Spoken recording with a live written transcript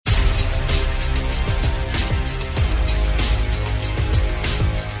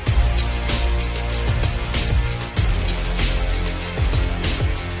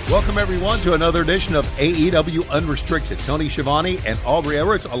Welcome, everyone, to another edition of AEW Unrestricted. Tony Schiavone and Aubrey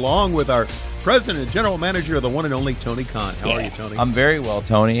Edwards, along with our president and general manager of the one and only Tony Khan. How are you, Tony? I'm very well,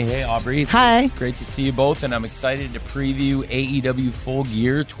 Tony. Hey, Aubrey. Hi. Great to see you both, and I'm excited to preview AEW Full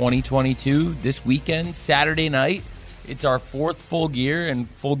Gear 2022 this weekend, Saturday night. It's our fourth Full Gear, and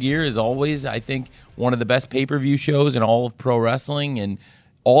Full Gear is always, I think, one of the best pay-per-view shows in all of pro wrestling, and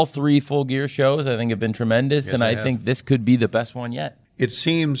all three Full Gear shows, I think, have been tremendous, Yes, and I think this could be the best one yet.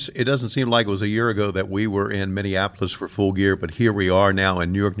 It doesn't seem like it was a year ago that we were in Minneapolis for Full Gear, but here we are now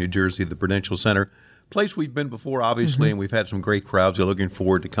in Newark, New Jersey, the Prudential Center, place we've been before, obviously, and we've had some great crowds. We're looking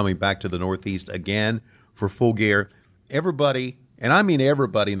forward to coming back to the Northeast again for Full Gear. Everybody, and I mean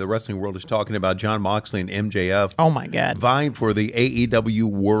everybody in the wrestling world, is talking about Jon Moxley and MJF. Oh, my God. Vying for the AEW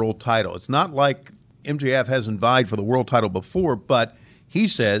World title. It's not like MJF hasn't vied for the world title before, but he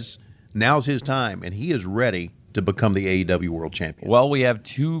says now's his time, and he is ready to become the AEW World Champion. Well, we have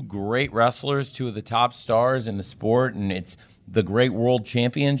two great wrestlers, two of the top stars in the sport, and it's the great world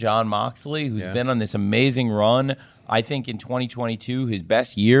champion, Jon Moxley, who's been on this amazing run. I think in 2022, his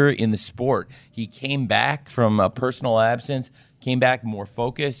best year in the sport. He came back from a personal absence, came back more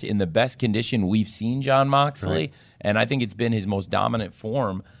focused, in the best condition we've seen Jon Moxley, Right. and I think it's been his most dominant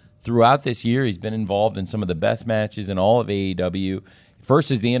form. Throughout this year, he's been involved in some of the best matches in all of AEW.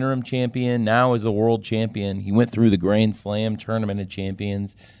 First as the interim champion, now as the world champion. He went through the Grand Slam Tournament of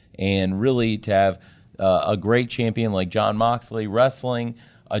Champions, and really to have a great champion like Jon Moxley wrestling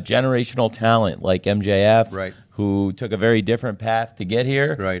a generational talent like MJF, Right. who took a very different path to get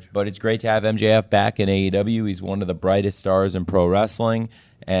here. Right. But it's great to have MJF back in AEW. He's one of the brightest stars in pro wrestling,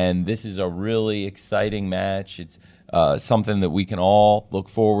 and this is a really exciting match. It's something that we can all look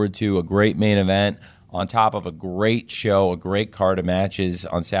forward to, a great main event, on top of a great show, a great card of matches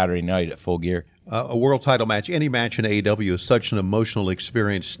on Saturday night at Full Gear. A world title match, any match in AEW is such an emotional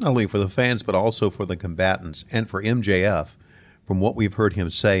experience, not only for the fans, but also for the combatants and for MJF. From what we've heard him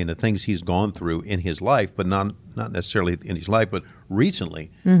say and the things he's gone through in his life, but not necessarily in his life, but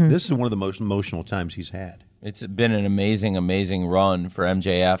recently, this is one of the most emotional times he's had. It's been an amazing, amazing run for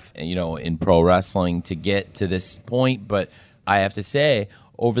MJF, in pro wrestling to get to this point. But I have to say,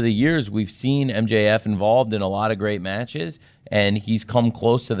 over the years, we've seen MJF involved in a lot of great matches, and he's come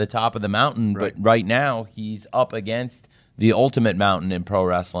close to the top of the mountain. Right. But right now, he's up against the ultimate mountain in pro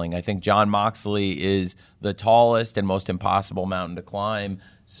wrestling. I think Jon Moxley is the tallest and most impossible mountain to climb.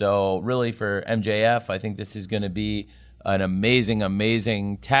 So really for MJF, I think this is going to be an amazing,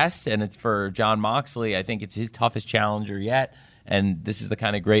 amazing test. And it's for Jon Moxley, I think it's his toughest challenger yet. And this is the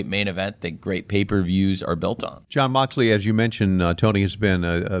kind of great main event that great pay-per-views are built on. Jon Moxley, as you mentioned, Tony, has been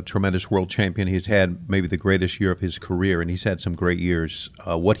a tremendous world champion. He's had maybe the greatest year of his career, and he's had some great years.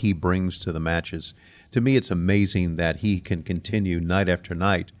 What he brings to the matches, to me, it's amazing that he can continue night after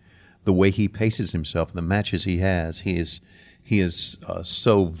night the way he paces himself in the matches he has. He is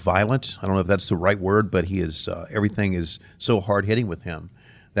so violent. I don't know if that's the right word, but he is everything is so hard-hitting with him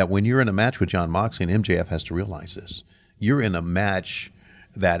that when you're in a match with Jon Moxley, and MJF has to realize this, you're in a match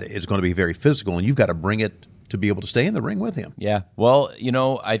that is going to be very physical, and you've got to bring it to be able to stay in the ring with him. Yeah. Well,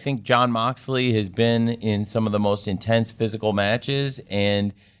 I think Jon Moxley has been in some of the most intense physical matches,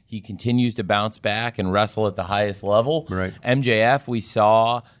 and he continues to bounce back and wrestle at the highest level. Right. MJF, we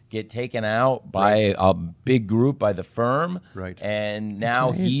saw get taken out by a big group, by the Firm. Right. And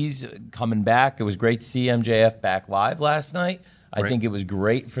now he's coming back. It was great to see MJF back live last night. I think it was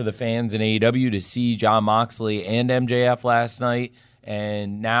great for the fans in AEW to see Jon Moxley and MJF last night,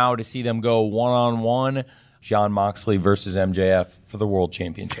 and now to see them go one-on-one, Jon Moxley versus MJF for the World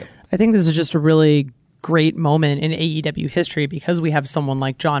Championship. I think this is just a really great moment in AEW history because we have someone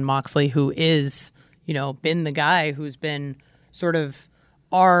like Jon Moxley who is, been the guy who's been sort of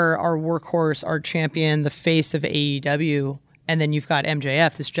our workhorse, our champion, the face of AEW. And then you've got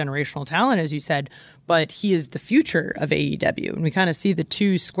MJF, this generational talent, as you said, but he is the future of AEW. And we kind of see the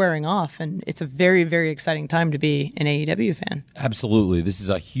two squaring off, and it's a very, very exciting time to be an AEW fan. Absolutely. This is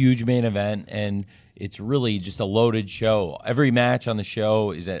a huge main event, and it's really just a loaded show. Every match on the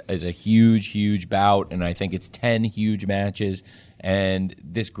show is a huge, huge bout, and I think it's 10 huge matches. And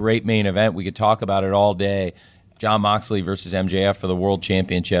this great main event, we could talk about it all day. Jon Moxley versus MJF for the World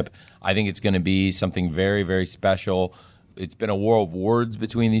Championship. I think it's going to be something very, very special. It's been a war of words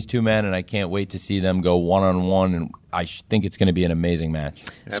between these two men, and I can't wait to see them go one-on-one, and I think it's going to be an amazing match.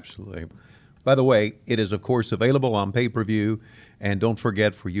 Absolutely. By the way, it is, of course, available on pay-per-view, and don't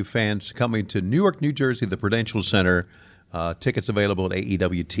forget, for you fans coming to Newark, New Jersey, the Prudential Center, tickets available at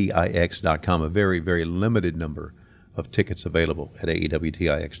AEWTIX.com, a very, very limited number of tickets available at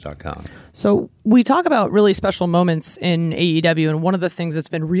AEWTIX.com. So we talk about really special moments in AEW, and one of the things that's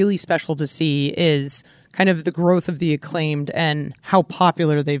been really special to see is kind of the growth of the Acclaimed and how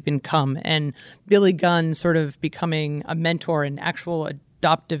popular they've become, and Billy Gunn sort of becoming a mentor and actual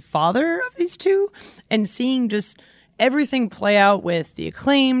adoptive father of these two, and seeing just everything play out with the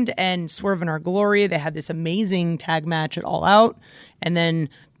Acclaimed and Swerve in Our Glory. They had this amazing tag match at All Out, and then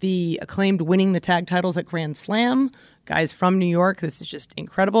the Acclaimed winning the tag titles at Grand Slam. Guys from New York, this is just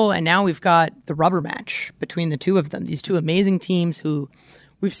incredible. And now we've got the rubber match between the two of them. These two amazing teams who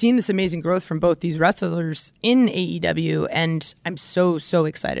we've seen this amazing growth from both these wrestlers in AEW, and I'm so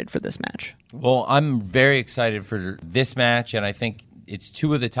excited for this match. Well, I'm very excited for this match, and I think it's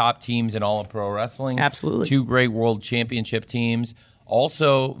two of the top teams in all of pro wrestling. Absolutely. Two great world championship teams.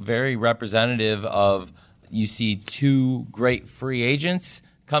 Also very representative of, you see two great free agents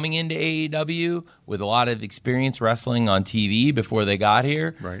coming into AEW with a lot of experience wrestling on TV before they got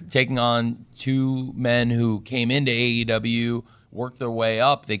here. Right. Taking on two men who came into AEW, worked their way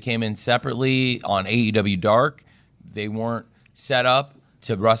up. They came in separately on AEW Dark. They weren't set up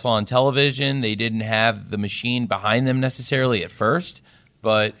to wrestle on television. They didn't have the machine behind them necessarily at first,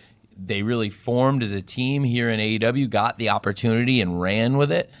 but they really formed as a team here in AEW, got the opportunity and ran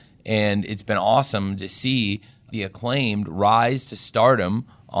with it. And it's been awesome to see the Acclaimed rise to stardom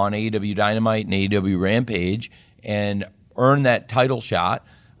on AEW Dynamite and AEW Rampage and earn that title shot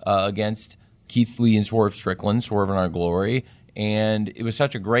against Keith Lee and Swerve Strickland, Swerve in Our Glory. And it was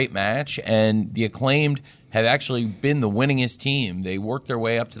such a great match. And the Acclaimed have actually been the winningest team. They worked their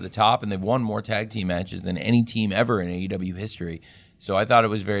way up to the top, and they've won more tag team matches than any team ever in AEW history. So I thought it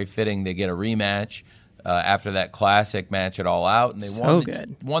was very fitting they get a rematch after that classic match at All Out. And they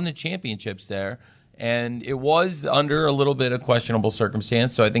won the championships there. And it was under a little bit of questionable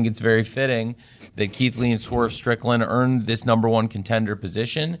circumstance, so I think it's very fitting that Keith Lee and Swerve Strickland earned this number one contender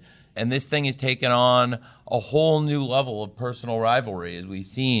position. And this thing has taken on a whole new level of personal rivalry, as we've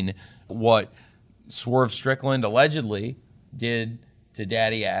seen what Swerve Strickland allegedly did to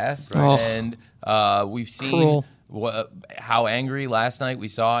Daddy Ass. Oh, and we've seen how angry last night we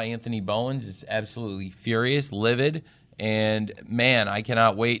saw Anthony Bowens, is absolutely furious, livid. And, man, I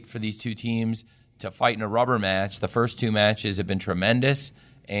cannot wait for these two teams to fight in a rubber match. The first two matches have been tremendous,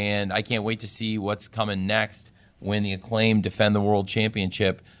 and I can't wait to see what's coming next when the Acclaimed defend the World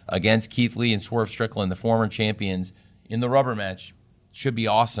Championship against Keith Lee and Swerve Strickland, the former champions, in the rubber match. Should be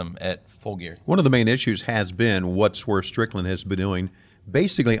awesome at Full Gear. One of the main issues has been what Swerve Strickland has been doing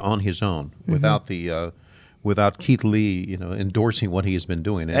basically on his own, without Keith Lee, endorsing what he has been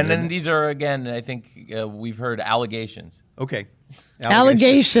doing. And then these are, again, I think we've heard allegations. Okay.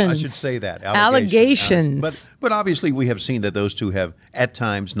 Allegations. I should say that. Allegations. But obviously we have seen that those two have at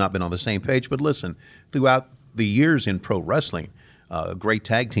times not been on the same page. But listen, throughout the years in pro wrestling, great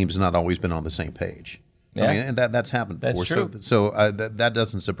tag teams have not always been on the same page. Yeah. I mean, and that's happened before. That's true. So that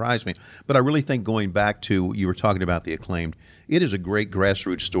doesn't surprise me. But I really think going back to, you were talking about the Acclaimed, it is a great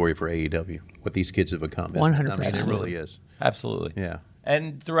grassroots story for AEW, what these kids have become. 100%. I mean, it really is. Absolutely. Yeah.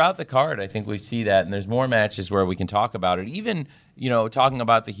 And throughout the card, I think we see that, and there's more matches where we can talk about it. Even, talking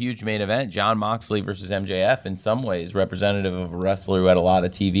about the huge main event, Jon Moxley versus MJF, in some ways representative of a wrestler who had a lot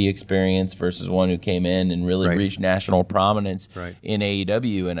of TV experience versus one who came in and really reached national prominence in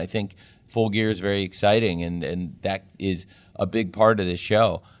AEW. And I think Full Gear is very exciting, and that is a big part of this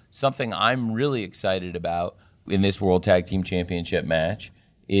show. Something I'm really excited about in this World Tag Team Championship match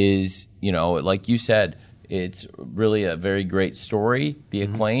is, like you said, it's really a very great story, the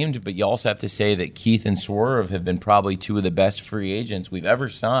Acclaimed, but you also have to say that Keith and Swerve have been probably two of the best free agents we've ever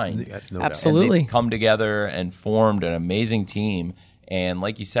signed. No Absolutely. And they've come together and formed an amazing team. And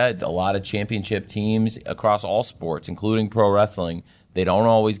like you said, a lot of championship teams across all sports, including pro wrestling, they don't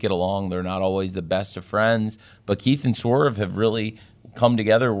always get along. They're not always the best of friends. But Keith and Swerve have really come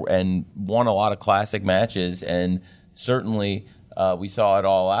together and won a lot of classic matches, and certainly we saw it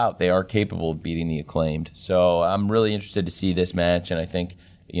All Out. They are capable of beating the Acclaimed. So I'm really interested to see this match, and I think,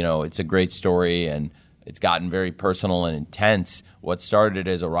 it's a great story, and it's gotten very personal and intense. What started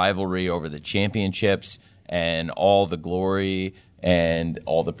as a rivalry over the championships and all the glory and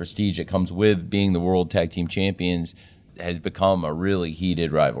all the prestige that comes with being the World Tag Team Champions has become a really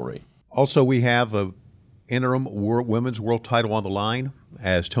heated rivalry. Also, we have a interim women's world title on the line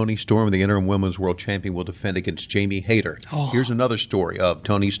as Toni Storm, the interim women's world champion, will defend against Jamie Hayter. Here's another story of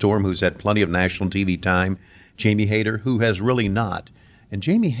Toni Storm, who's had plenty of national TV time, Jamie Hayter, who has really not. And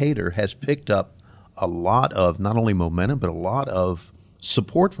Jamie Hayter has picked up a lot of not only momentum, but a lot of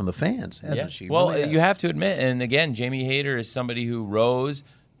support from the fans, hasn't she? Well, really you have to admit, and again, Jamie Hayter is somebody who rose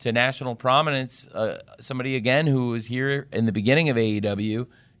to national prominence, somebody again who was here in the beginning of AEW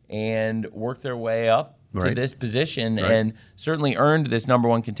and worked their way up to this position and certainly earned this number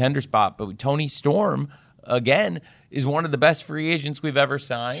one contender spot. But Toni Storm, again, is one of the best free agents we've ever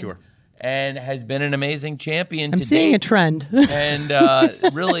signed. Sure. And has been an amazing champion. I'm seeing a trend. And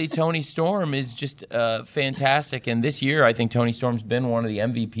really, Toni Storm is just fantastic. And this year, I think Toni Storm's been one of the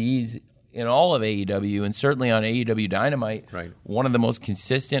MVPs in all of AEW, and certainly on AEW Dynamite, one of the most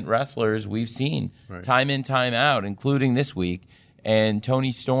consistent wrestlers we've seen time in, time out, including this week. And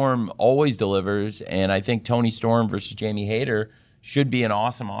Toni Storm always delivers, and I think Toni Storm versus Jamie Hayter should be an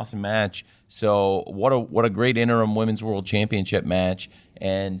awesome, awesome match. So what a great interim Women's World Championship match,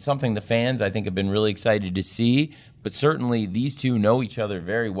 and something the fans, I think, have been really excited to see. But certainly these two know each other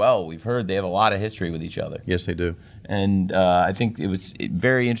very well. We've heard they have a lot of history with each other. Yes, they do. And I think it was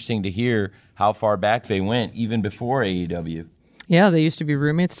very interesting to hear how far back they went, even before AEW. Yeah, they used to be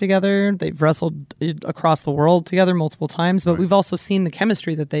roommates together. They've wrestled across the world together multiple times, but we've also seen the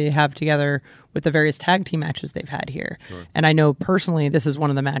chemistry that they have together with the various tag team matches they've had here. And I know personally this is one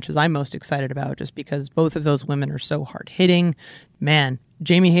of the matches I'm most excited about just because both of those women are so hard-hitting. Man,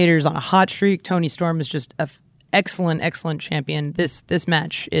 Jamie Hayter's on a hot streak. Toni Storm is just an excellent, excellent champion. This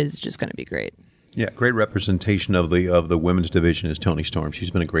match is just going to be great. Yeah, great representation of the women's division is Toni Storm.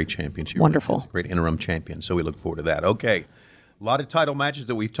 She's been a great champion. She Wonderful. Really is a great interim champion, so we look forward to that. Okay. A lot of title matches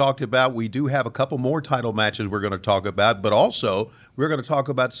that we've talked about. We do have a couple more title matches we're going to talk about, but also we're going to talk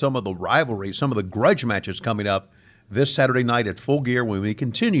about some of the rivalries, some of the grudge matches coming up this Saturday night at Full Gear when we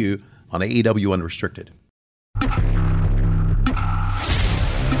continue on AEW Unrestricted.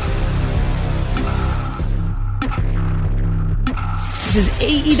 This is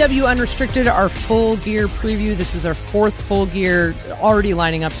AEW Unrestricted, our Full Gear preview. This is our fourth Full Gear, already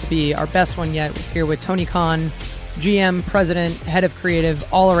lining up to be our best one yet. We're here with Tony Khan, GM, president, head of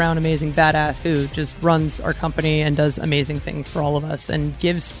creative, all-around amazing badass who just runs our company and does amazing things for all of us and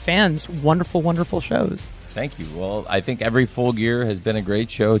gives fans wonderful, wonderful shows. Thank you. Well, I think every Full Gear has been a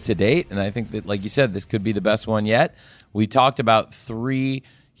great show to date, and I think that, like you said, this could be the best one yet. We talked about three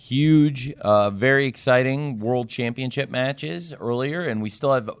huge, very exciting World Championship matches earlier, and we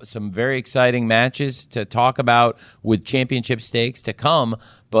still have some very exciting matches to talk about with championship stakes to come,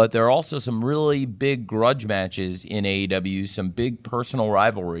 but there are also some really big grudge matches in AEW, some big personal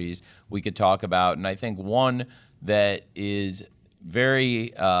rivalries we could talk about, and I think one that is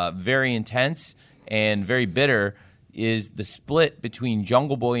very, very intense and very bitter is the split between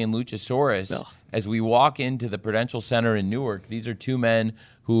Jungle Boy and Luchasaurus. Ugh. As we walk into the Prudential Center in Newark, these are two men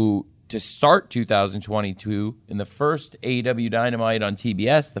who, to start 2022, in the first AEW Dynamite on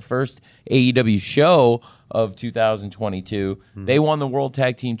TBS, the first AEW show of 2022, they won the World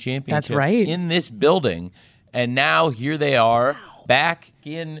Tag Team Championship. That's right. In this building. And now here they are back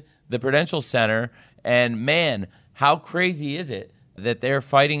in the Prudential Center. And man, how crazy is it that they're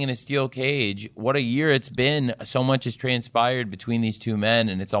fighting in a steel cage? What a year it's been. So much has transpired between these two men,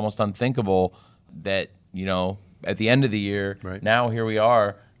 and it's almost unthinkable that, you know, at the end of the year, now here we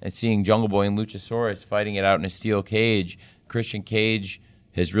are and seeing Jungle Boy and Luchasaurus fighting it out in a steel cage. Christian Cage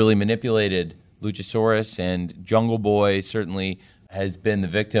has really manipulated Luchasaurus, and Jungle Boy certainly has been the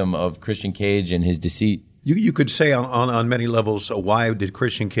victim of Christian Cage and his deceit. You could say on many levels, why did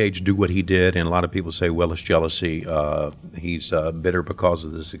Christian Cage do what he did? And a lot of people say, well, it's jealousy. He's bitter because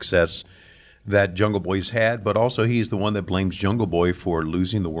of the success that Jungle Boy's had, but also he's the one that blames Jungle Boy for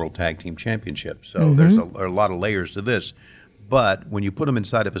losing the World Tag Team Championship. So there's a lot of layers to this. But when you put him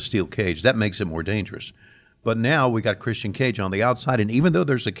inside of a steel cage, that makes it more dangerous. But now we got Christian Cage on the outside, and even though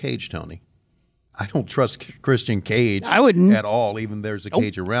there's a cage, Tony, I don't trust Christian Cage at all, even there's a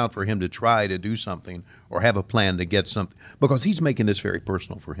cage around for him to try to do something or have a plan to get something, because he's making this very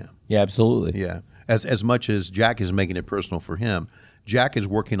personal for him. Yeah, absolutely. Yeah. As much as Jack is making it personal for him, Jack is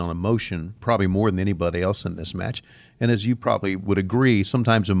working on emotion probably more than anybody else in this match. And as you probably would agree,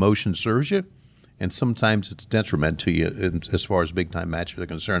 sometimes emotion serves you, and sometimes it's detriment to you as far as big-time matches are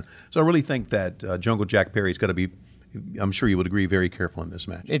concerned. So I really think that Jungle Jack Perry's got to be, I'm sure you would agree, very careful in this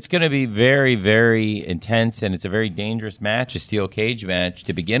match. It's going to be very, very intense, and it's a very dangerous match, a steel cage match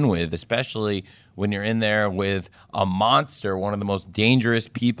to begin with, especially when you're in there with a monster, one of the most dangerous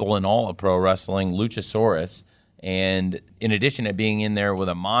people in all of pro wrestling, Luchasaurus. And in addition to being in there with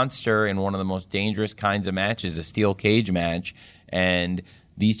a monster in one of the most dangerous kinds of matches, a steel cage match, and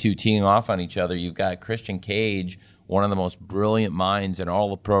these two teeing off on each other, you've got Christian Cage, one of the most brilliant minds in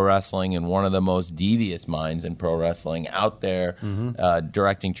all of pro wrestling and one of the most devious minds in pro wrestling out there,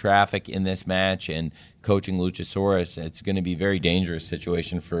 directing traffic in this match and coaching Luchasaurus. It's going to be a very dangerous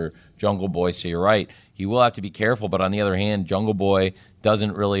situation for Jungle Boy, so you're right. He will have to be careful, but on the other hand, Jungle Boy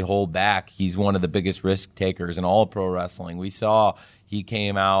doesn't really hold back. He's one of the biggest risk takers in all of pro wrestling. We saw he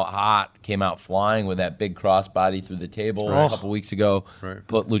came out hot, came out flying with that big crossbody through the table a couple weeks ago,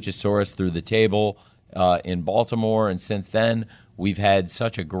 put Luchasaurus through the table in Baltimore, and since then we've had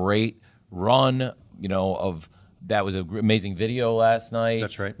such a great run, of that was an amazing video last night.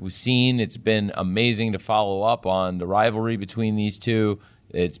 That's right. We've seen it's been amazing to follow up on the rivalry between these two.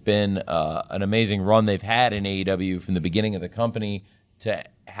 It's been an amazing run they've had in AEW from the beginning of the company to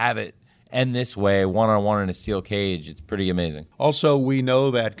have it end this way, one-on-one in a steel cage. It's pretty amazing. Also, we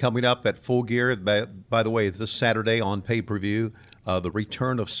know that coming up at Full Gear, by the way, this Saturday on pay-per-view, the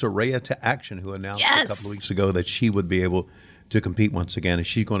return of Saraya to Action, who announced a couple of weeks ago that she would be able to compete once again, and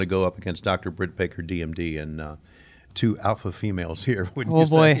she's going to go up against Dr. Britt Baker, DMD, and two alpha females here.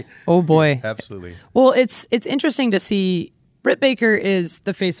 Oh boy! Absolutely. Well, it's interesting to see. Britt Baker is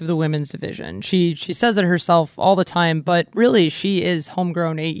the face of the women's division. She says it herself all the time, but really she is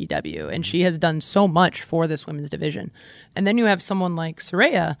homegrown AEW, and she has done so much for this women's division. And then you have someone like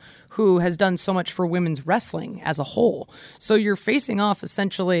Saraya, who has done so much for women's wrestling as a whole. So you're facing off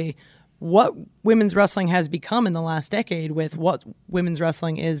essentially what women's wrestling has become in the last decade with what women's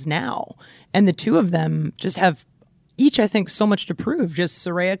wrestling is now. And the two of them just have each, I think, so much to prove. Just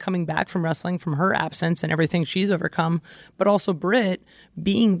Saraya coming back from wrestling from her absence and everything she's overcome, but also Britt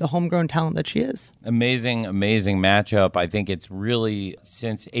being the homegrown talent that she is. Amazing matchup. I think it's really,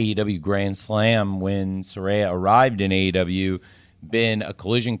 since AEW Grand Slam, when Saraya arrived in AEW, been a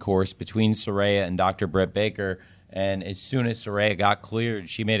collision course between Saraya and Dr. Britt Baker. And as soon as Saraya got cleared,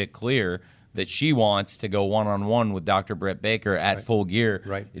 she made it clear that she wants to go one-on-one with Dr. Britt Baker at Full Gear.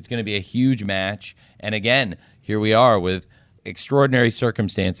 Right. It's going to be a huge match. And again, here we are with extraordinary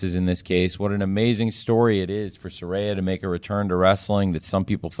circumstances in this case. What an amazing story it is for Saraya to make a return to wrestling that some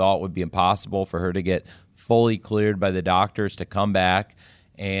people thought would be impossible, for her to get fully cleared by the doctors to come back.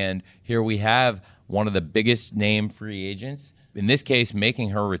 And here we have one of the biggest name free agents, in this case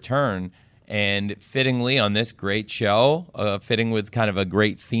making her return, and fittingly on this great show, fitting with kind of a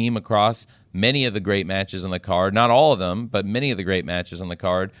great theme across many of the great matches on the card, not all of them, but many of the great matches on the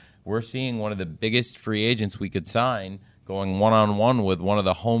card, we're seeing one of the biggest free agents we could sign going one-on-one with one of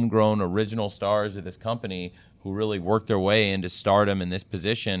the homegrown original stars of this company who really worked their way into stardom in this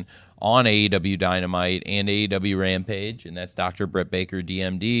position on AEW Dynamite and AEW Rampage, and that's Dr. Britt Baker,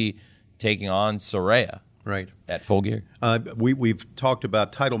 DMD, taking on Saraya. Right. At Full Gear. We've talked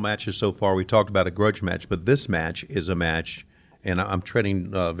about title matches so far. We talked about a grudge match, but this match is a match, and I'm treading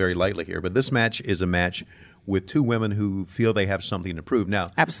very lightly here, but this match is a match with two women who feel they have something to prove. Now,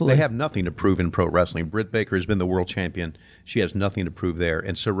 absolutely, they have nothing to prove in pro wrestling. Britt Baker has been the world champion. She has nothing to prove there,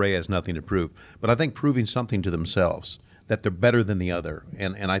 and Saraya has nothing to prove. But I think proving something to themselves, that they're better than the other,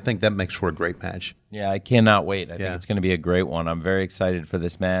 and I think that makes for a great match. Yeah, I cannot wait. I think it's going to be a great one. I'm very excited for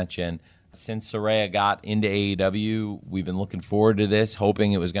this match, and since Saraya got into AEW, we've been looking forward to this,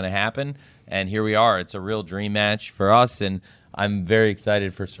 hoping it was going to happen, and here we are. It's a real dream match for us, and I'm very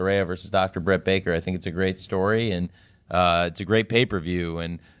excited for Saraya versus Dr. Britt Baker. I think it's a great story, and it's a great pay-per-view,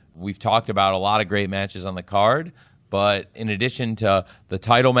 and we've talked about a lot of great matches on the card, but in addition to the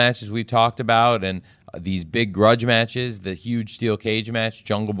title matches we talked about and these big grudge matches, the huge steel cage match,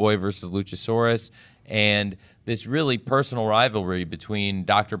 Jungle Boy versus Luchasaurus, and this really personal rivalry between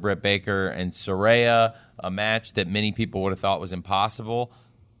Dr. Britt Baker and Saraya, a match that many people would have thought was impossible.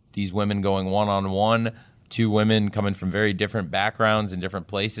 These women going one-on-one, two women coming from very different backgrounds and different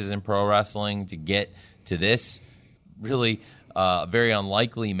places in pro wrestling to get to this really very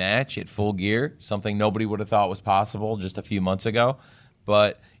unlikely match at Full Gear, something nobody would have thought was possible just a few months ago.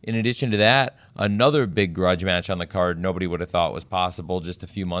 But in addition to that, another big grudge match on the card nobody would have thought was possible just a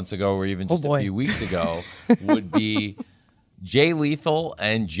few months ago or even just a few weeks ago would be Jay Lethal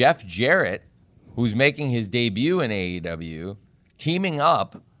and Jeff Jarrett, who's making his debut in AEW, teaming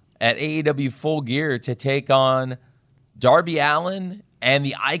up at AEW Full Gear to take on Darby Allin and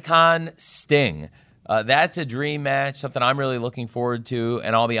the Icon Sting. That's a dream match, something I'm really looking forward to.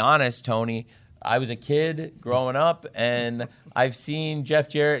 And I'll be honest, Tony, I was a kid growing up, and I've seen Jeff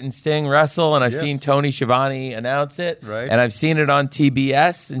Jarrett and Sting wrestle, and I've seen Tony Schiavone announce it, and I've seen it on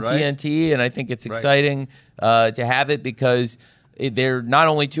TBS and TNT, and I think it's exciting to have it because they're not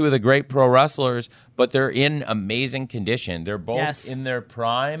only two of the great pro wrestlers, but they're in amazing condition. They're both in their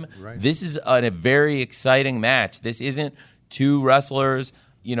prime. This is a very exciting match. This isn't two wrestlers,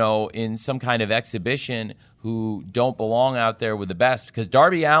 in some kind of exhibition who don't belong out there with the best, because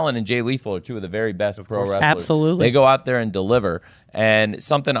Darby Allin and Jay Lethal are two of the very best pro wrestlers. Absolutely. They go out there and deliver. And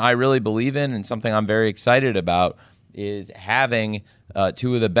something I really believe in and something I'm very excited about is having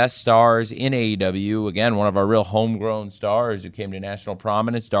two of the best stars in AEW. Again, one of our real homegrown stars who came to national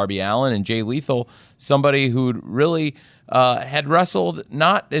prominence, Darby Allin, and Jay Lethal, somebody who really had wrestled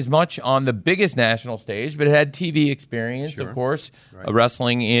not as much on the biggest national stage, but had TV experience, of course,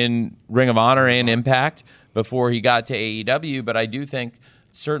 wrestling in Ring of Honor and Impact before he got to AEW. But I do think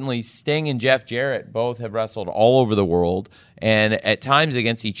certainly Sting and Jeff Jarrett both have wrestled all over the world and at times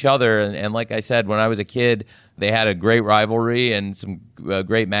against each other. And like I said, when I was a kid, they had a great rivalry and some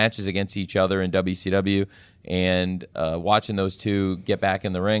great matches against each other in WCW. And watching those two get back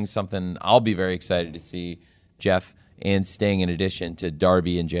in the ring, something I'll be very excited to see Jeff and Sting in addition to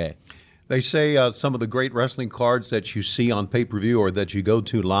Darby and Jay. They say some of the great wrestling cards that you see on pay-per-view or that you go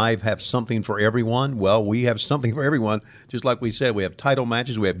to live have something for everyone. Well, we have something for everyone. Just like we said, we have title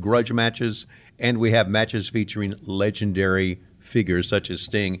matches, we have grudge matches, and we have matches featuring legendary figures such as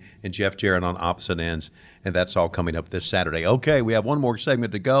Sting and Jeff Jarrett on opposite ends. And that's all coming up this Saturday. Okay, we have one more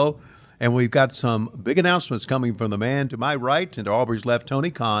segment to go, and we've got some big announcements coming from the man to my right and to Aubrey's left,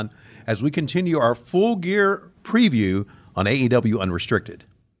 Tony Khan, as we continue our Full Gear preview on AEW Unrestricted.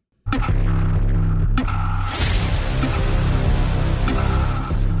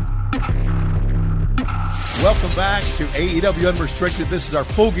 Welcome back to AEW Unrestricted. This is our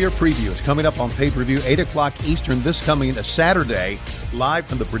Full Gear preview. It's coming up on pay-per-view, 8 o'clock Eastern, this coming Saturday, live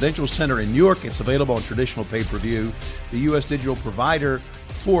from the Prudential Center in Newark. It's available on traditional pay-per-view. The U.S. digital provider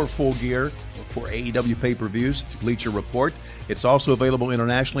for Full Gear for AEW pay-per-views, Bleacher Report. It's also available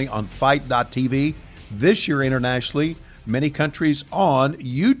internationally on Fight.tv. This year internationally, many countries on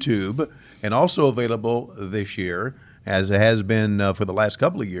YouTube, and also available this year, as it has been for the last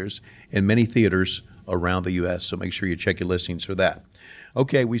couple of years, in many theaters around the U.S., so make sure you check your listings for that.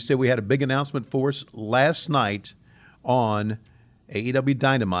 Okay, we said we had a big announcement for us last night on AEW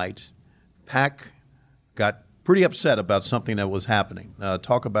Dynamite. Pac got pretty upset about something that was happening.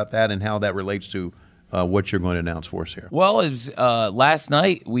 Talk about that and how that relates to what you're going to announce for us here. Well, it was last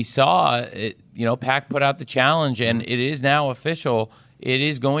night we saw it. Pac put out the challenge, and it is now official. It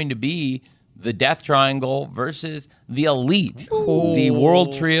is going to be the Death Triangle versus the Elite, the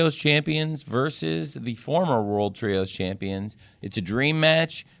World Trios champions versus the former World Trios champions. It's a dream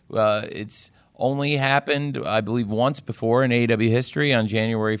match. It's only happened, I believe, once before in AEW history on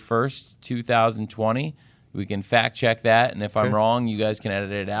January 1st, 2020. We can fact check that, and if I'm wrong, you guys can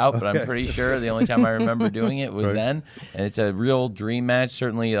edit it out, but I'm pretty sure the only time I remember doing it was then. And it's a real dream match,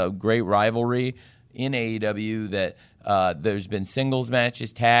 certainly a great rivalry in AEW that there's been singles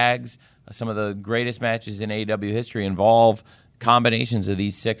matches, tags. Some of the greatest matches in AEW history involve combinations of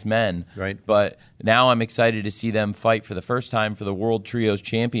these six men. Right. But now I'm excited to see them fight for the first time for the World Trios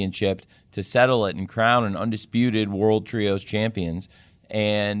Championship to settle it and crown an undisputed World Trios champions.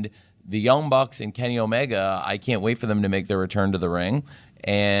 And the Young Bucks and Kenny Omega, I can't wait for them to make their return to the ring.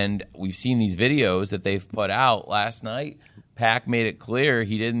 And we've seen these videos that they've put out last night. Pac made it clear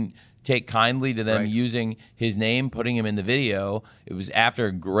he didn't take kindly to them using his name, putting him in the video. It was after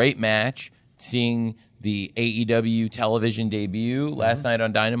a great match, seeing the AEW television debut last night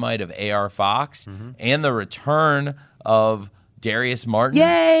on Dynamite of AR Fox and the return of Darius Martin.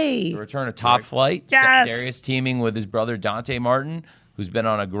 Yay! The return of Top Flight. Yes! Darius teaming with his brother Dante Martin, who's been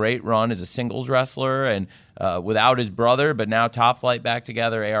on a great run as a singles wrestler and without his brother, but now Top Flight back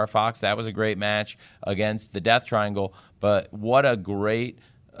together, AR Fox. That was a great match against the Death Triangle. But what a great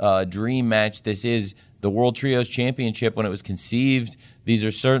dream match this is. The World Trios Championship, when it was conceived, these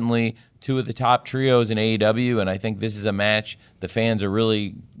are certainly two of the top trios in AEW, and I think this is a match the fans are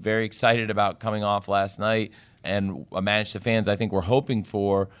really very excited about coming off last night, and a match the fans I think were hoping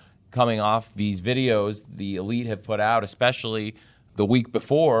for coming off these videos the Elite have put out, especially the week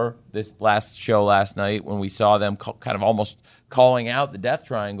before this last show last night when we saw them kind of almost calling out the Death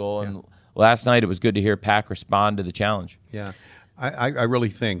Triangle, and last night it was good to hear Pac respond to the challenge. Yeah. I really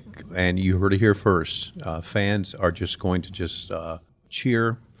think, and you heard it here first, fans are just going to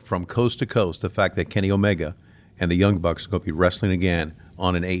cheer from coast to coast the fact that Kenny Omega and the Young Bucks are going to be wrestling again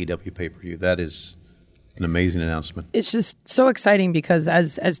on an AEW pay-per-view. That is an amazing announcement. It's just so exciting because,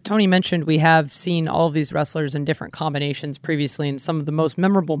 as Tony mentioned, we have seen all of these wrestlers in different combinations previously in some of the most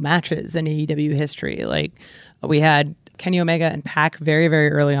memorable matches in AEW history. Like, we had Kenny Omega and Pac very,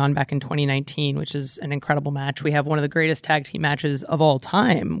 very early on back in 2019, which is an incredible match. We have one of the greatest tag team matches of all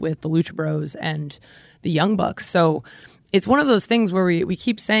time with the Lucha Bros and the Young Bucks. So it's one of those things where we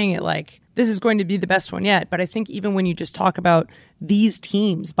keep saying it like, this is going to be the best one yet. But I think even when you just talk about these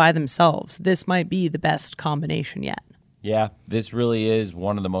teams by themselves, this might be the best combination yet. Yeah, this really is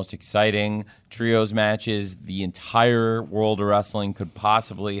one of the most exciting trios matches the entire world of wrestling could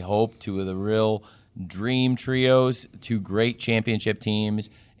possibly hope. Two of the real dream trios, two great championship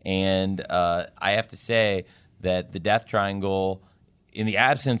teams. And I have to say that the Death Triangle, in the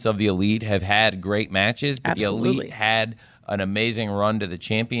absence of the Elite, have had great matches. But Absolutely. The Elite had an amazing run to the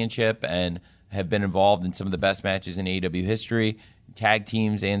championship and have been involved in some of the best matches in AEW history, tag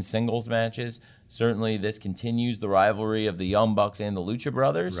teams and singles matches. Certainly, this continues the rivalry of the Young Bucks and the Lucha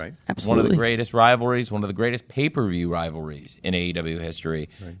Brothers. Right. Absolutely. One of the greatest rivalries, one of the greatest pay-per-view rivalries in AEW history.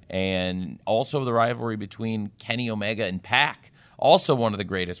 Right. And also the rivalry between Kenny Omega and Pac, also one of the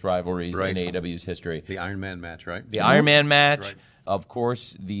greatest rivalries in AEW's history. The Iron Man match, right? The Iron Man match. Right. Of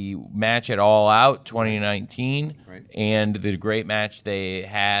course, the match at All Out 2019, right. And the great match they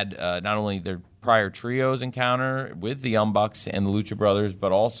had, not only their prior trios encounter with the Young Bucks and the Lucha Brothers,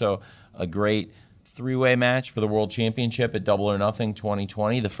 but also a great three-way match for the World Championship at Double or Nothing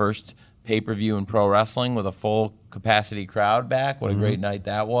 2020, the first pay-per-view in pro wrestling with a full-capacity crowd back. What a great night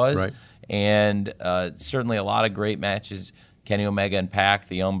that was. Right. And certainly a lot of great matches, Kenny Omega and Pac,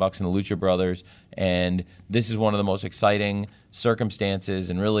 the Young Bucks and the Lucha Brothers. And this is one of the most exciting circumstances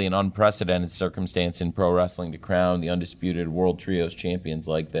and really an unprecedented circumstance in pro wrestling to crown the undisputed World Trios champions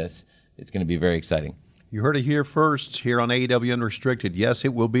like this. It's going to be very exciting. You heard it here first, here on AEW Unrestricted. Yes,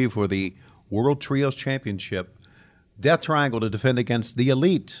 it will be for the World Trios Championship. Death Triangle to defend against the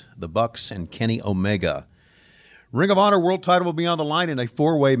Elite, the Bucks and Kenny Omega. Ring of Honor World title will be on the line in a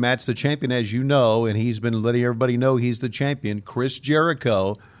four-way match. The champion, as you know, and he's been letting everybody know he's the champion, Chris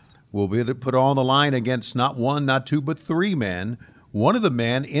Jericho, will be put on the line against not one, not two, but three men. One of the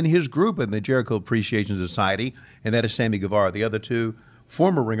men in his group in the Jericho Appreciation Society, and that is Sammy Guevara. The other two,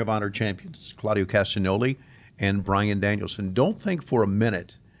 former Ring of Honor champions, Claudio Castagnoli and Bryan Danielson. Don't think for a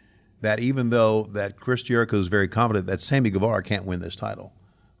minute that even though that Chris Jericho is very confident that Sammy Guevara can't win this title,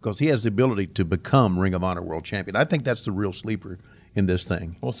 because he has the ability to become Ring of Honor World Champion. I think that's the real sleeper in this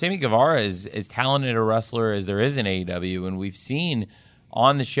thing. Well, Sammy Guevara is as talented a wrestler as there is in AEW, and we've seen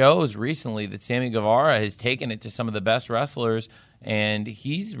on the shows recently that Sammy Guevara has taken it to some of the best wrestlers, and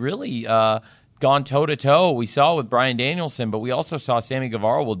he's really gone toe-to-toe. We saw with Bryan Danielson, but we also saw Sammy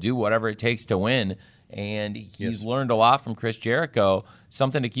Guevara will do whatever it takes to win, and he's learned a lot from Chris Jericho,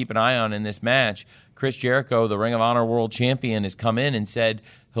 something to keep an eye on in this match. Chris Jericho, the Ring of Honor World Champion, has come in and said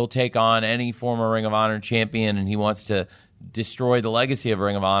he'll take on any former Ring of Honor champion, and he wants to destroy the legacy of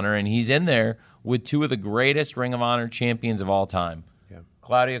Ring of Honor, and he's in there with two of the greatest Ring of Honor champions of all time. Yeah.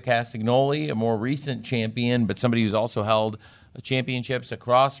 Claudio Castagnoli, a more recent champion, but somebody who's also held championships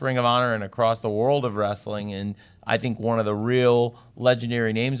across Ring of Honor and across the world of wrestling, and I think one of the real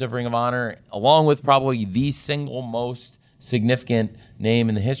legendary names of Ring of Honor, along with probably the single most significant name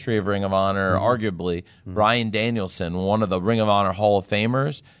in the history of Ring of Honor, arguably, Bryan Danielson, one of the Ring of Honor Hall of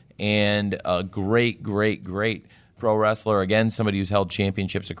Famers, and a great, great, great pro wrestler. Again, somebody who's held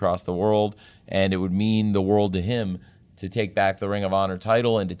championships across the world, and it would mean the world to him to take back the Ring of Honor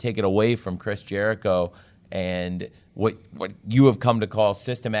title and to take it away from Chris Jericho and what you have come to call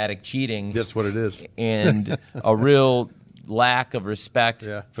systematic cheating. That's what it is. And a real lack of respect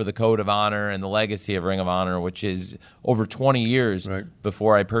for the code of honor and the legacy of Ring of Honor, which is over 20 years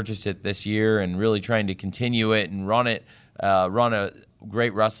before I purchased it this year, and really trying to continue it and run a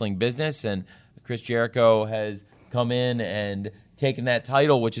great wrestling business. And Chris Jericho has come in and taken that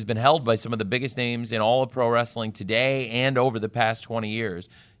title, which has been held by some of the biggest names in all of pro wrestling today and over the past 20 years.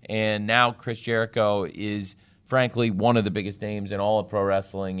 And now Chris Jericho is, frankly, one of the biggest names in all of pro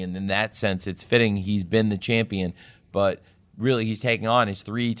wrestling. And in that sense, it's fitting he's been the champion. But really, he's taking on his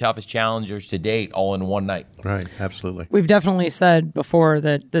three toughest challengers to date all in one night. Right, absolutely. We've definitely said before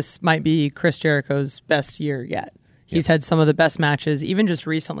that this might be Chris Jericho's best year yet. He's had some of the best matches, even just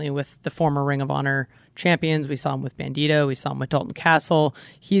recently with the former Ring of Honor champions. We saw him with Bandito. We saw him with Dalton Castle.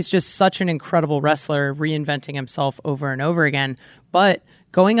 He's just such an incredible wrestler, reinventing himself over and over again. But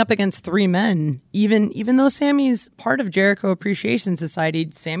going up against three men, even though Sammy's part of Jericho Appreciation Society,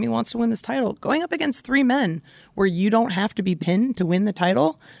 Sammy wants to win this title. Going up against three men where you don't have to be pinned to win the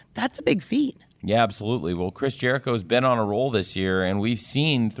title, that's a big feat. Yeah, absolutely. Well, Chris Jericho's been on a roll this year, and we've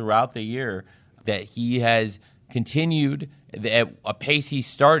seen throughout the year that he has continued at a pace he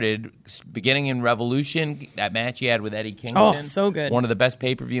started beginning in Revolution, that match he had with Eddie Kingston. Oh, so good. One of the best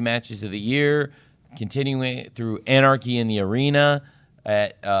pay-per-view matches of the year, continuing through Anarchy in the Arena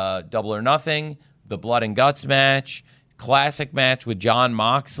at Double or Nothing, the Blood and Guts match, classic match with Jon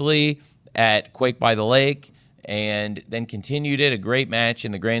Moxley at Quake by the Lake, and then continued it, a great match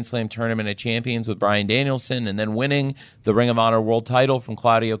in the Grand Slam Tournament of Champions with Bryan Danielson, and then winning the Ring of Honor World title from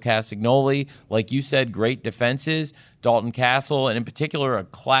Claudio Castagnoli. Like you said, great defenses. Dalton Castle, and in particular, a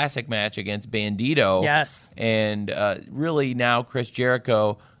classic match against Bandito. Yes. And really now Chris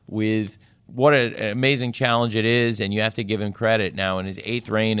Jericho with what an amazing challenge it is, and you have to give him credit now in his 8th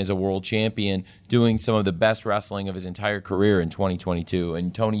reign as a world champion, doing some of the best wrestling of his entire career in 2022.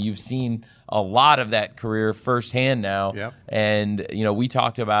 And Tony, you've seen a lot of that career firsthand now. Yep. And, we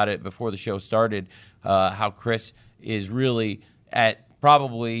talked about it before the show started, how Chris is really at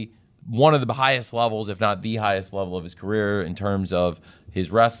probably one of the highest levels, if not the highest level of his career in terms of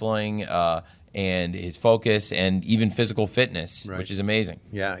his wrestling and his focus and even physical fitness, Right. which is amazing.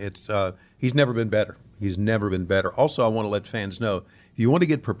 Yeah, it's he's never been better. He's never been better. Also, I want to let fans know, if you want to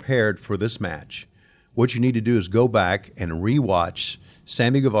get prepared for this match, what you need to do is go back and rewatch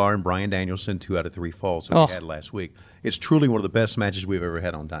Sammy Guevara and Bryan Danielson 2 out of 3 falls that we had last week. It's truly one of the best matches we've ever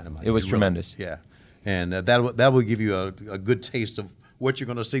had on Dynamite. It was tremendous. Yeah, and that will give you a good taste of what you're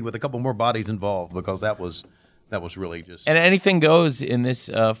going to see with a couple more bodies involved, because that was really just... And anything goes in this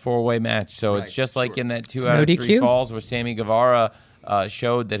 4-way match. So it's just like in that 2 out of 3 DQ. falls where Sammy Guevara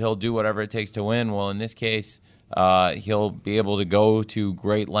showed that he'll do whatever it takes to win. Well, in this case, he'll be able to go to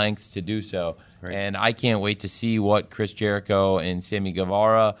great lengths to do so. Right. And I can't wait to see what Chris Jericho and Sammy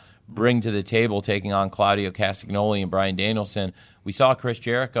Guevara bring to the table, taking on Claudio Castagnoli and Bryan Danielson. We saw Chris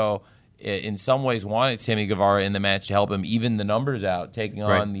Jericho in some ways wanted Sammy Guevara in the match to help him even the numbers out, taking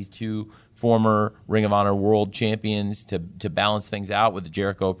on these 2 former Ring of Honor world champions to balance things out with the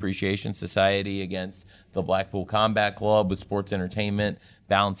Jericho Appreciation Society against the Blackpool Combat Club with sports entertainment,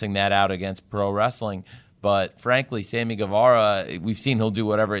 balancing that out against pro wrestling. But frankly, Sammy Guevara, we've seen he'll do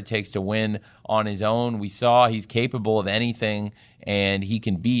whatever it takes to win on his own. We saw he's capable of anything, and he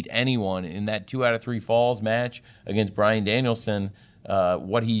can beat anyone. In that 2 out of 3 falls match against Bryan Danielson,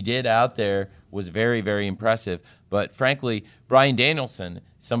 what he did out there was very, very impressive. But frankly, Bryan Danielson,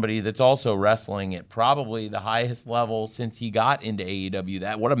 somebody that's also wrestling at probably the highest level since he got into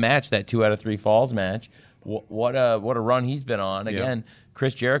AEW. What a match, that 2 out of 3 falls match. What a run he's been on. Again,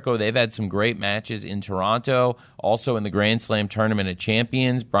 Chris Jericho, they've had some great matches in Toronto, also in the Grand Slam Tournament of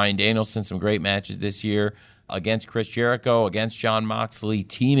Champions. Bryan Danielson, some great matches this year against Chris Jericho, against Jon Moxley,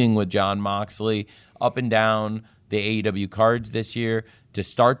 teaming with Jon Moxley, up and down the AEW cards this year. To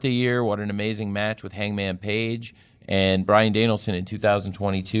start the year, what an amazing match with Hangman Page and Bryan Danielson in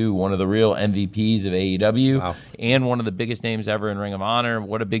 2022, one of the real MVPs of AEW, and one of the biggest names ever in Ring of Honor.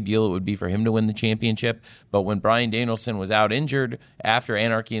 What a big deal it would be for him to win the championship. But when Bryan Danielson was out injured after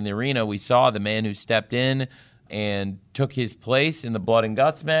Anarchy in the Arena, we saw the man who stepped in and took his place in the Blood and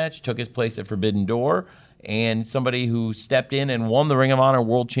Guts match, took his place at Forbidden Door, and somebody who stepped in and won the Ring of Honor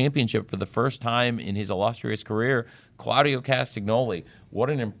World Championship for the first time in his illustrious career, Claudio Castagnoli. What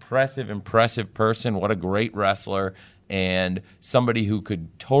an impressive person. What a great wrestler, and somebody who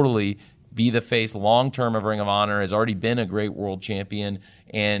could totally be the face long-term of Ring of Honor, has already been a great world champion,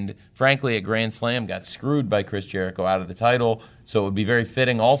 and frankly, at Grand Slam got screwed by Chris Jericho out of the title, so it would be very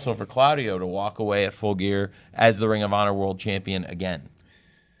fitting also for Claudio to walk away at Full Gear as the Ring of Honor world champion again.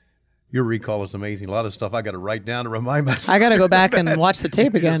 Your recall is amazing. A lot of stuff I got to write down to remind myself. I got to go back and watch the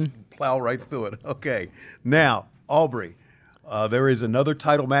tape again. Just plow right through it. Okay. Now, Aubrey, there is another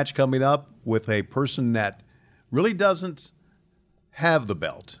title match coming up with a person that really doesn't have the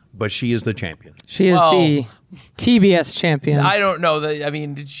belt, but she is the champion. She is the TBS champion. I don't know.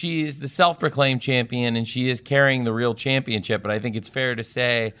 She is the self-proclaimed champion, and she is carrying the real championship, but I think it's fair to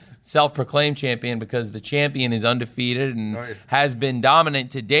say self-proclaimed champion because the champion is undefeated and has been dominant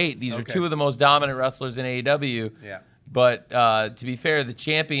to date. These are 2 of the most dominant wrestlers in AEW. Yeah. But to be fair, the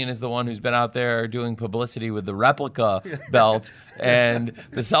champion is the one who's been out there doing publicity with the replica belt, and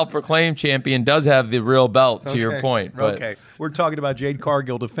the self-proclaimed champion does have the real belt, to your point. But we're talking about Jade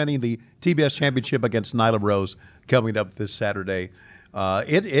Cargill defending the TBS championship against Nyla Rose coming up this Saturday.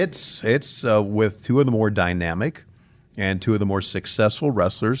 It's with 2 of the more dynamic and 2 of the more successful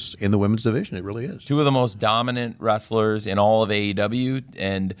wrestlers in the women's division. It really is. 2 of the most dominant wrestlers in all of AEW,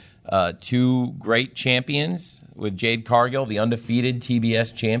 and 2 great champions with Jade Cargill, the undefeated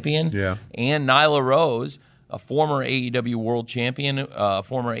TBS champion, and Nyla Rose, a former AEW world champion, a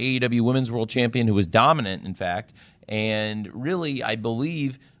former AEW women's world champion who was dominant, in fact. And really, I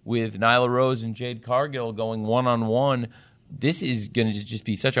believe with Nyla Rose and Jade Cargill going one-on-one, this is going to just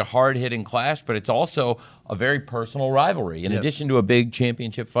be such a hard-hitting clash, but it's also a very personal rivalry. In addition to a big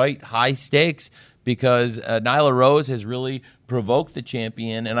championship fight, high stakes, because Nyla Rose has really provoked the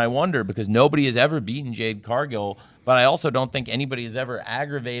champion, and I wonder, because nobody has ever beaten Jade Cargill, but I also don't think anybody has ever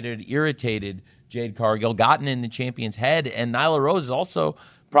aggravated, irritated Jade Cargill, gotten in the champion's head. And Nyla Rose is also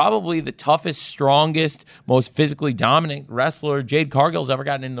probably the toughest, strongest, most physically dominant wrestler Jade Cargill's ever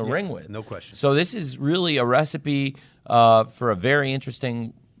gotten in the ring with. No question. So this is really a recipe for a very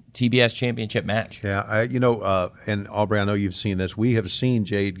interesting TBS championship match. Yeah, and Aubrey, I know you've seen this. We have seen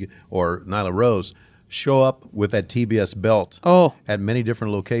Jade or Nyla Rose show up with that TBS belt at many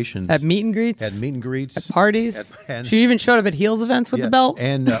different locations. At meet and greets? At meet and greets. At parties. She even showed up at Heels events with the belt.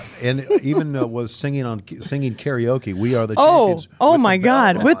 And even was singing karaoke. We Are the Champions. Oh my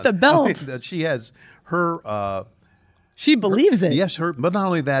God, with the belt. I mean, that she has her... she believes it. Yes, but not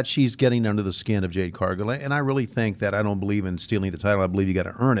only that, she's getting under the skin of Jade Cargill. And I really think that I don't believe in stealing the title. I believe you got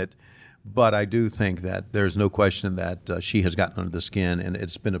to earn it. But I do think that there's no question that she has gotten under the skin, and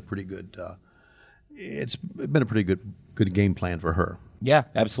it's been a pretty good... It's been a pretty good game plan for her. Yeah,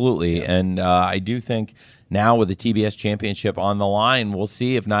 absolutely. Yeah. And I do think now with the TBS Championship on the line, we'll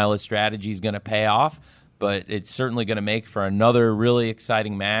see if Nyla's strategy is going to pay off. But it's certainly going to make for another really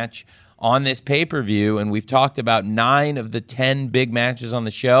exciting match on this pay-per-view. And we've talked about 9 of the 10 big matches on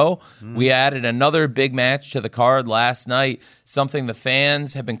the show. We added another big match to the card last night, something the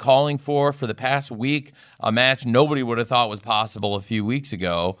fans have been calling for the past week, a match nobody would have thought was possible a few weeks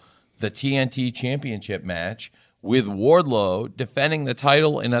ago. The TNT Championship match with Wardlow defending the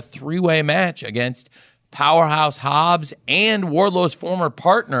title in a 3-way match against Powerhouse Hobbs and Wardlow's former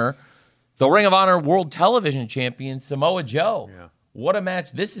partner, the Ring of Honor World Television Champion Samoa Joe. Yeah. What a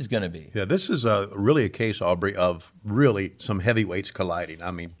match this is going to be. Yeah, this is really a case, Aubrey, of really some heavyweights colliding. I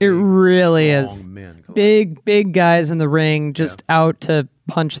mean, it really is. Big guys in the ring just out to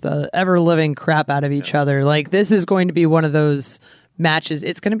punch the ever-living crap out of each other. Like, this is going to be one of those matches.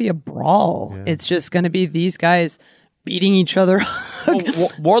 It's going to be a brawl. Yeah. It's just going to be these guys beating each other.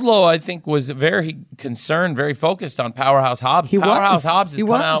 Wardlow, I think, was very concerned, very focused on Powerhouse Hobbs. Powerhouse Hobbs has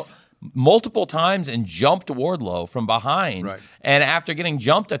come out multiple times and jumped Wardlow from behind. Right. And after getting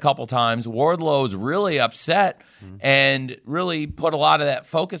jumped a couple times, Wardlow's really upset and really put a lot of that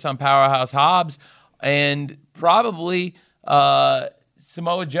focus on Powerhouse Hobbs. And probably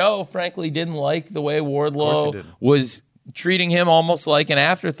Samoa Joe, frankly, didn't like the way Wardlow was treating him almost like an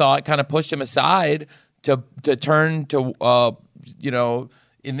afterthought, kind of pushed him aside to turn to,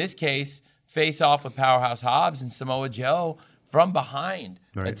 in this case, face off with Powerhouse Hobbs, and Samoa Joe from behind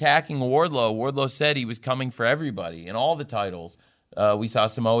attacking Wardlow. Wardlow said he was coming for everybody in all the titles. We saw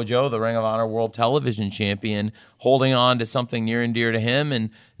Samoa Joe, the Ring of Honor World Television Champion, holding on to something near and dear to him,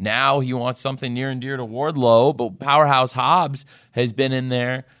 and now he wants something near and dear to Wardlow, but Powerhouse Hobbs has been in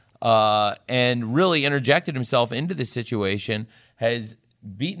there and really interjected himself into this situation, has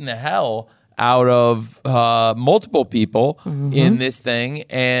beaten the hell out of multiple people in this thing.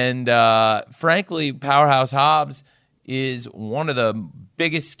 And frankly, Powerhouse Hobbs is one of the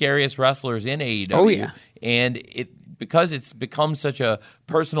biggest, scariest wrestlers in AEW. Oh, yeah. And because it's become such a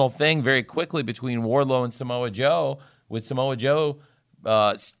personal thing very quickly between Wardlow and Samoa Joe, with Samoa Joe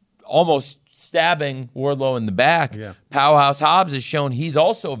almost stabbing Wardlow in the back, Powerhouse Hobbs has shown he's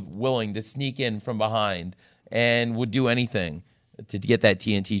also willing to sneak in from behind and would do anything to get that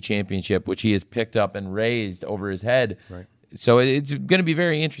TNT championship, which he has picked up and raised over his head. Right. So it's going to be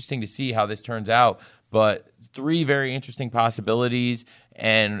very interesting to see how this turns out. But 3 very interesting possibilities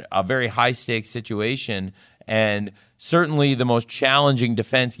and a very high-stakes situation, and certainly the most challenging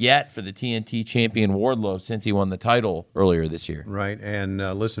defense yet for the TNT champion Wardlow since he won the title earlier this year. Right, and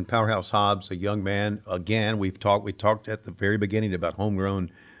listen, Powerhouse Hobbs, a young man. Again, we talked at the very beginning about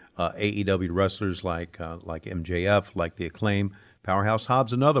homegrown AEW wrestlers like MJF, like the Acclaim. Powerhouse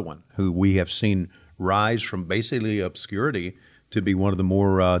Hobbs, another one who we have seen rise from basically obscurity to be one of the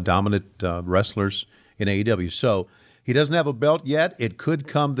more dominant wrestlers in AEW. So he doesn't have a belt yet. It could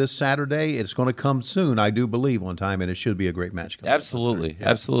come this Saturday. It's going to come soon, I do believe, one time, and it should be a great match. Absolutely,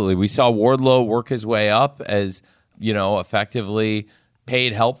 absolutely. We saw Wardlow work his way up as, effectively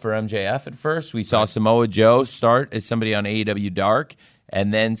paid help for MJF at first. We saw Samoa Joe start as somebody on AEW Dark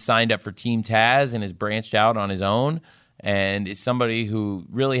and then signed up for Team Taz and has branched out on his own and is somebody who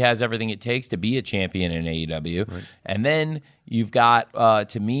really has everything it takes to be a champion in AEW. Right. And then you've got,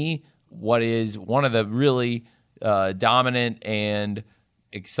 to me, what is one of the really dominant and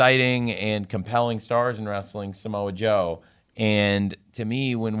exciting and compelling stars in wrestling, Samoa Joe. And to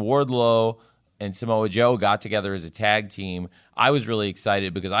me, when Wardlow and Samoa Joe got together as a tag team, I was really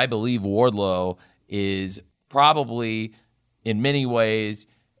excited because I believe Wardlow is probably, in many ways,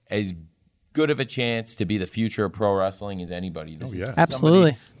 as good of a chance to be the future of pro wrestling as anybody. This is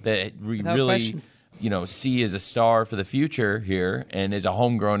absolutely that we Without really question. See as a star for the future here and as a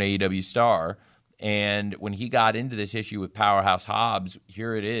homegrown AEW star. And when he got into this issue with Powerhouse Hobbs,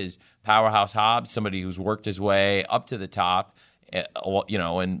 here it is. Powerhouse Hobbs, somebody who's worked his way up to the top,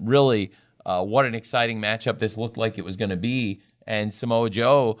 and really what an exciting matchup this looked like it was going to be. And Samoa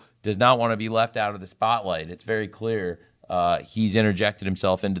Joe does not want to be left out of the spotlight. It's very clear. He's interjected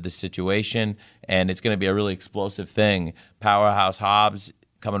himself into the situation, and it's going to be a really explosive thing. Powerhouse Hobbs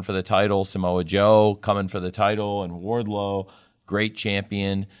coming for the title, Samoa Joe coming for the title, and Wardlow, great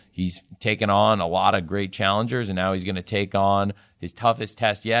champion. He's taken on a lot of great challengers, and now he's going to take on his toughest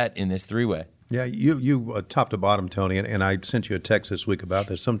test yet in this three-way. Yeah, you top to bottom, Tony, and I sent you a text this week about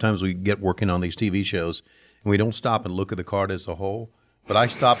this. Sometimes we get working on these TV shows, and we don't stop and look at the card as a whole. But I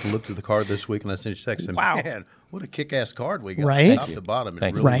stopped and looked at the card this week, and I sent you a text, and man, what a kick-ass card we got. Right? Top to bottom. It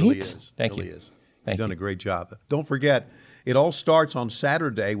Thank you. really is. Thank really you. is. Thank You've done you. a great job. Don't forget, it all starts on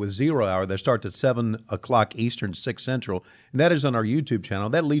Saturday with 0 Hour. That starts at 7 o'clock Eastern, 6 Central. And that is on our YouTube channel.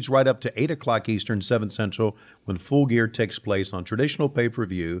 That leads right up to 8 o'clock Eastern, 7 Central, when Full Gear takes place on traditional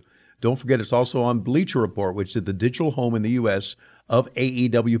pay-per-view. Don't forget, it's also on Bleacher Report, which is the digital home in the U.S. of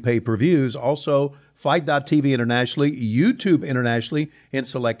AEW pay-per-views. Also, Fight.tv internationally, YouTube internationally in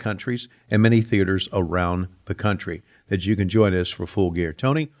select countries, and many theaters around the country that you can join us for Full Gear.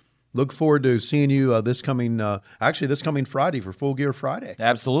 Tony, look forward to seeing you this coming Friday for Full Gear Friday.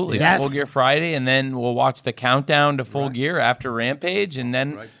 Absolutely. Yes. Full Gear Friday, and then we'll watch the countdown to Full Gear after Rampage, and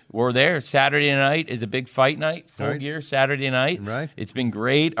then we're there. Saturday night is a big fight night. Full Gear Saturday night. Right. It's been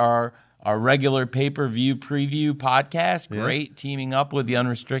great. Our regular pay-per-view preview podcast, great teaming up with the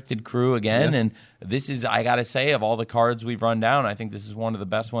Unrestricted crew again. And this is, I got to say, of all the cards we've run down, I think this is one of the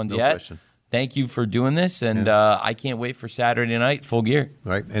best ones yet. Question. Thank you for doing this, and I can't wait for Saturday night, Full Gear.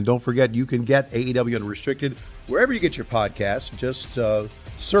 All right, and don't forget, you can get AEW Unrestricted wherever you get your podcasts. Just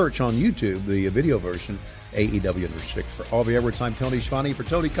search on YouTube the video version, AEW Unrestricted. For Aubrey Edwards, I'm Tony Schiavone. For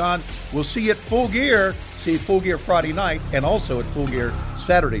Tony Khan, we'll see you at Full Gear. See Full Gear Friday night, and also at Full Gear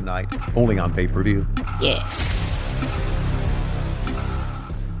Saturday night, only on pay-per-view. Yeah.